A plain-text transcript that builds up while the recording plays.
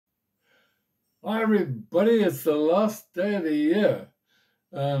Hi everybody, it's the last day of the year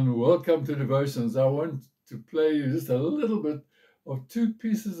and welcome to Devotions. I want to play you just a little bit of two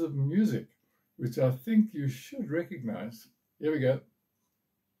pieces of music which I think you should recognize. Here we go.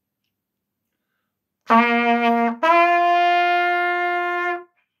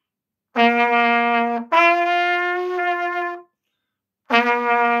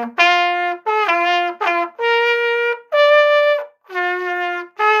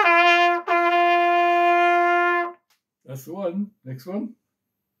 That's the one. Next one.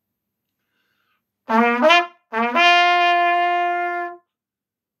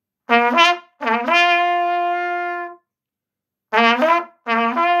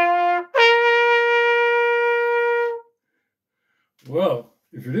 Well,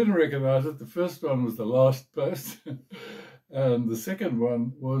 if you didn't recognize it, the first one was the last post and the second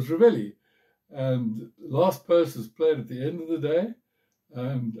one was Reveille. And last post is played at the end of the day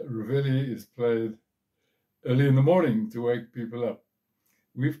and Reveille is played early in the morning to wake people up.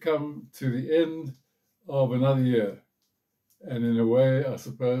 We've come to the end of another year. And in a way, I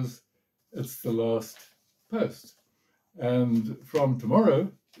suppose, it's the last post. And from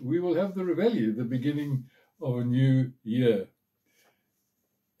tomorrow, we will have the Reveille, the beginning of a new year.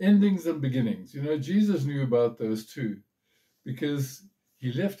 Endings and beginnings. You know, Jesus knew about those too, because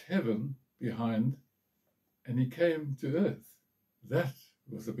he left heaven behind and he came to earth. That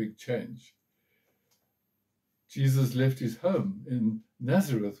was a big change. Jesus left his home in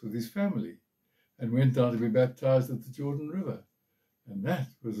Nazareth with his family and went down to be baptized at the Jordan River. And that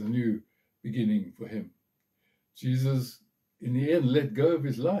was a new beginning for him. Jesus, in the end, let go of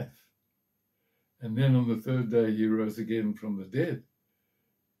his life. And then on the third day, he rose again from the dead.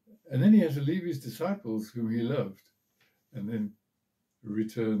 And then he had to leave his disciples, whom he loved, and then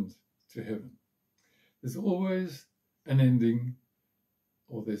returned to heaven. There's always an ending,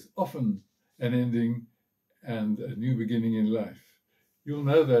 or there's often an ending and a new beginning in life. You'll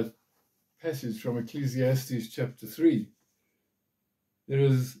know that passage from Ecclesiastes chapter 3. There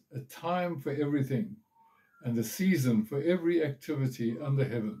is a time for everything and a season for every activity under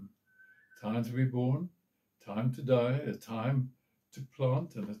heaven. Time to be born, time to die, a time to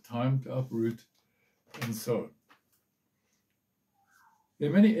plant and a time to uproot, and so on. There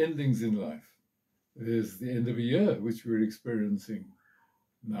are many endings in life. There's the end of a year, which we're experiencing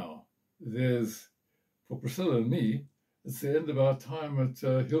now. There's, for Priscilla and me, it's the end of our time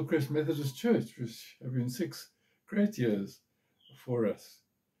at Hillcrest Methodist Church, which have been 6 great years for us.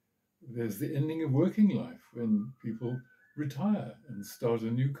 There's the ending of working life when people retire and start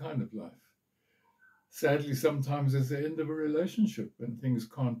a new kind of life. Sadly, sometimes there's the end of a relationship when things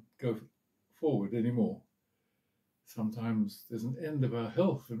can't go forward anymore. Sometimes there's an end of our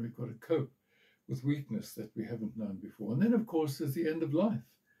health and we've got to cope with weakness that we haven't known before. And then, of course, there's the end of life,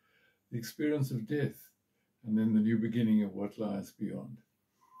 the experience of death, and then the new beginning of what lies beyond.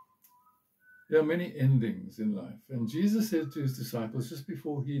 There are many endings in life. And Jesus said to his disciples just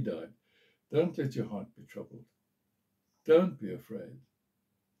before he died, don't let your heart be troubled. Don't be afraid.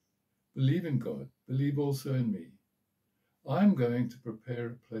 Believe in God. Believe also in me. I'm going to prepare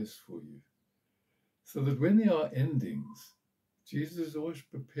a place for you. So that when there are endings, Jesus is always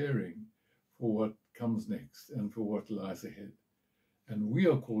preparing for what comes next and for what lies ahead. And we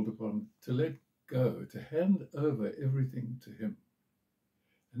are called upon to let go, to hand over everything to him.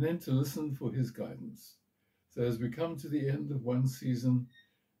 And then to listen for his guidance. So as we come to the end of one season,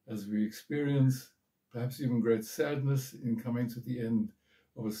 as we experience perhaps even great sadness in coming to the end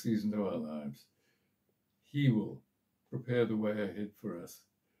of a season of our lives, he will prepare the way ahead for us.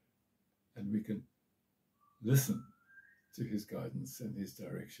 And we can listen to his guidance and his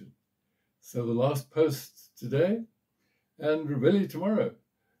direction. So the last post today and Reveille tomorrow.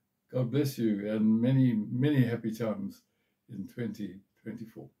 God bless you and many, many happy times in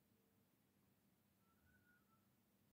 2024.